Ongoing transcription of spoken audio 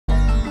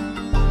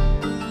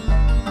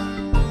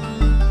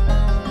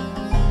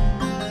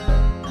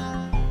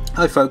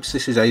Hi folks,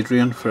 this is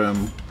Adrian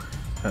from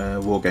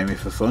Wargaming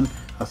for Fun.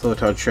 I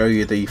thought I'd show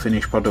you the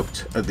finished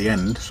product at the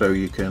end so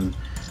you can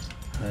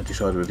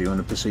decide whether you want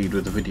to proceed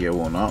with the video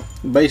or not.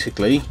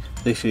 Basically,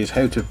 this is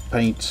how to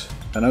paint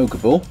an ogre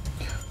bull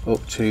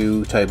up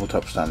to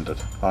tabletop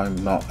standard.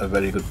 I'm not a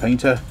very good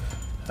painter,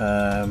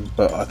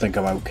 but I think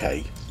I'm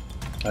okay.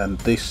 And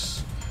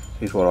this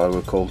is what I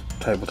would call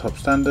tabletop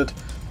standard.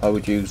 I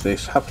would use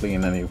this happily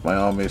in any of my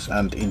armies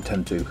and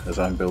intend to, as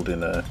I'm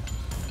building an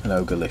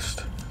ogre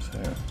list.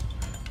 So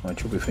my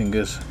chubby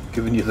fingers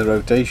giving you the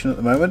rotation at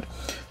the moment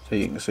so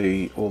you can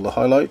see all the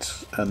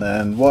highlights, and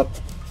then what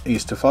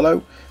is to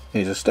follow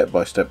is a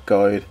step-by-step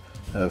guide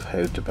of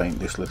how to paint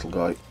this little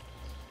guy.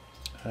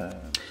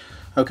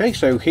 Okay,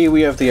 so here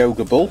we have the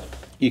ogre bull.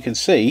 You can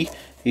see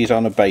he's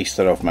on a base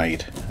that I've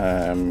made.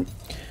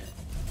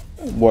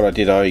 What I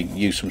did, I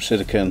used some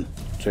silicone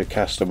to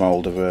cast a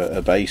mould of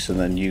a base and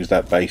then use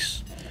that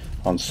base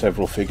on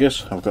several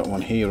figures. I've got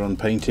one here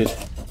unpainted,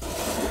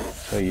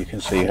 so you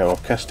can see how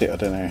I've cast it. I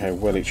don't know how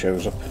well it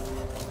shows up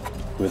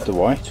with the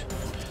white.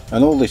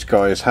 And all this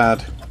guy has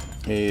had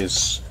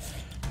is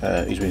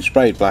he's been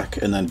sprayed black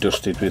and then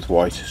dusted with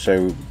white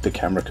so the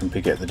camera can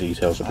pick out the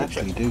details a bit. I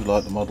actually do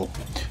like the model.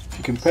 If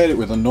you compare it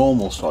with a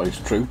normal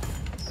sized troop,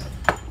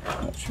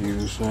 let's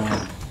use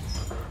an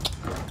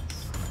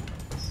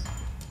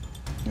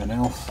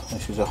elf.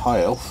 This is a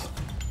high elf.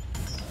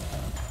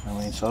 I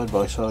mean, side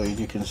by side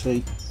you can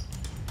see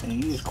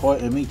he is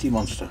quite a meaty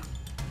monster.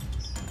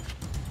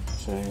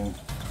 So,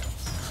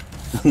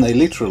 and they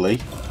literally,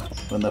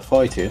 when they're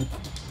fighting,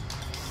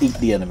 eat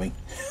the enemy.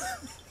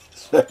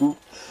 So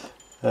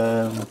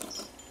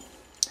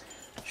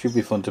should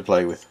be fun to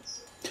play with.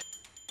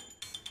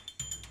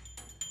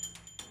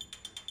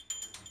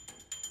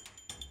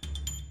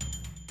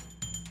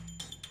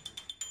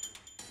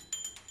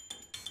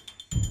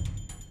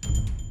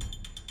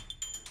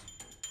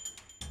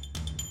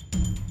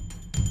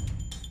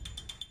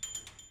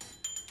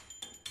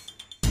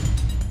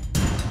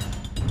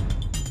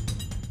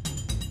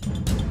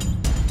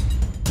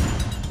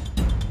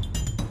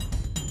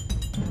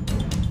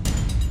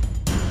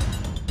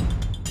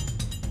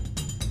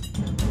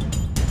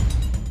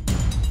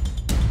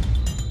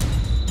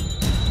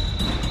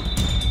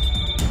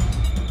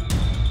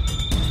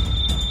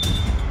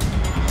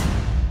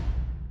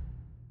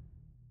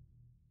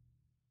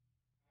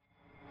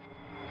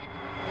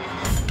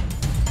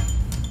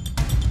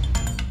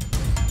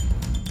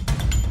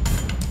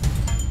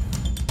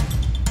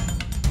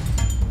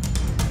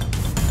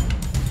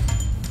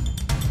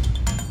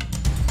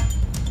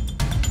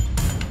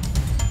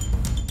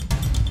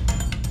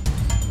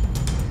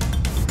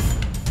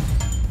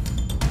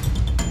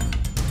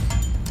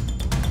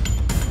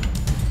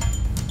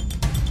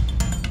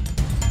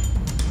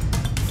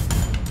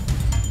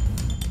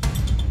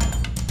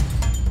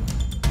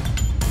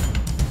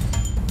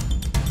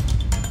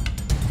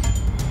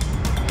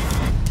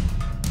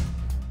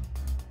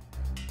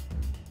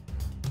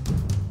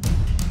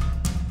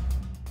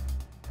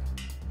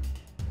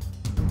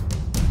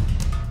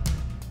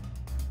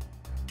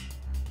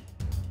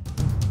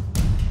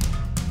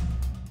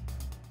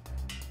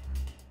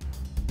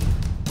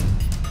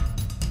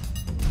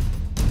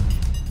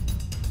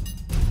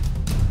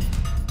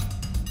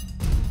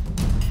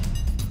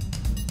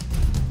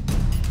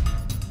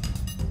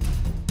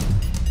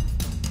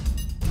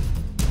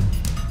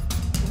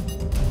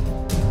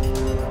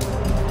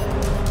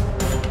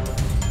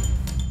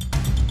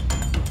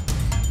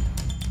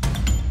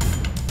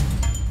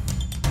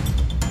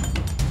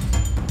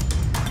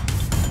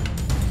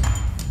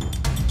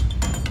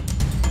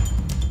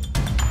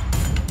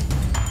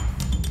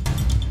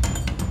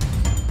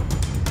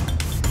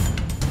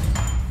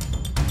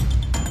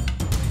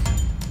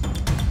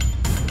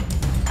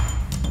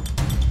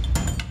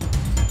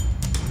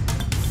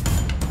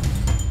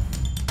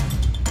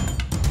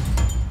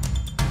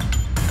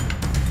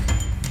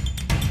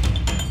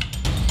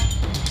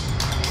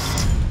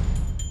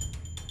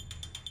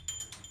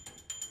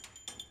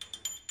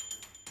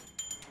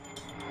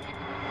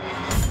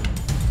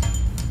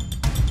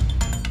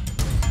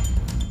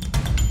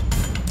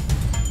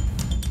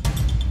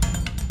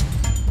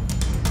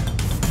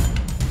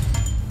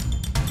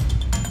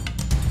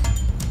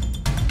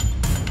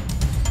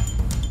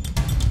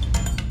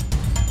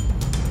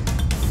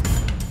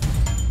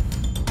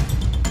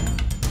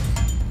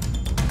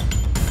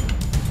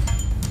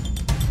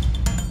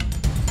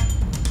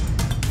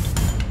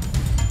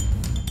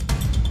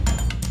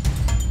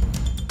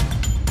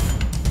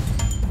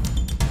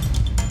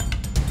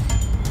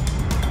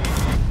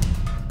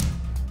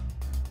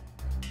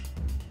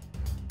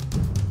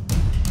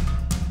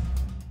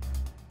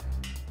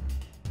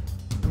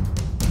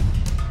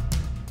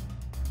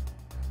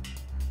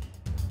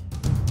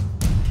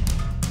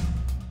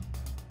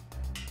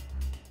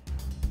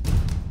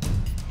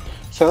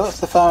 So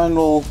that's the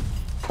final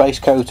base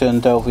coat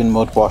and delving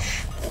mud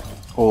wash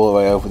all the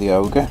way over the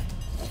ogre.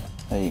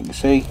 There you can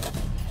see.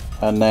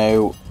 And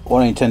now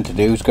what I intend to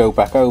do is go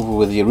back over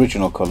with the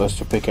original colours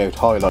to pick out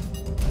highlights.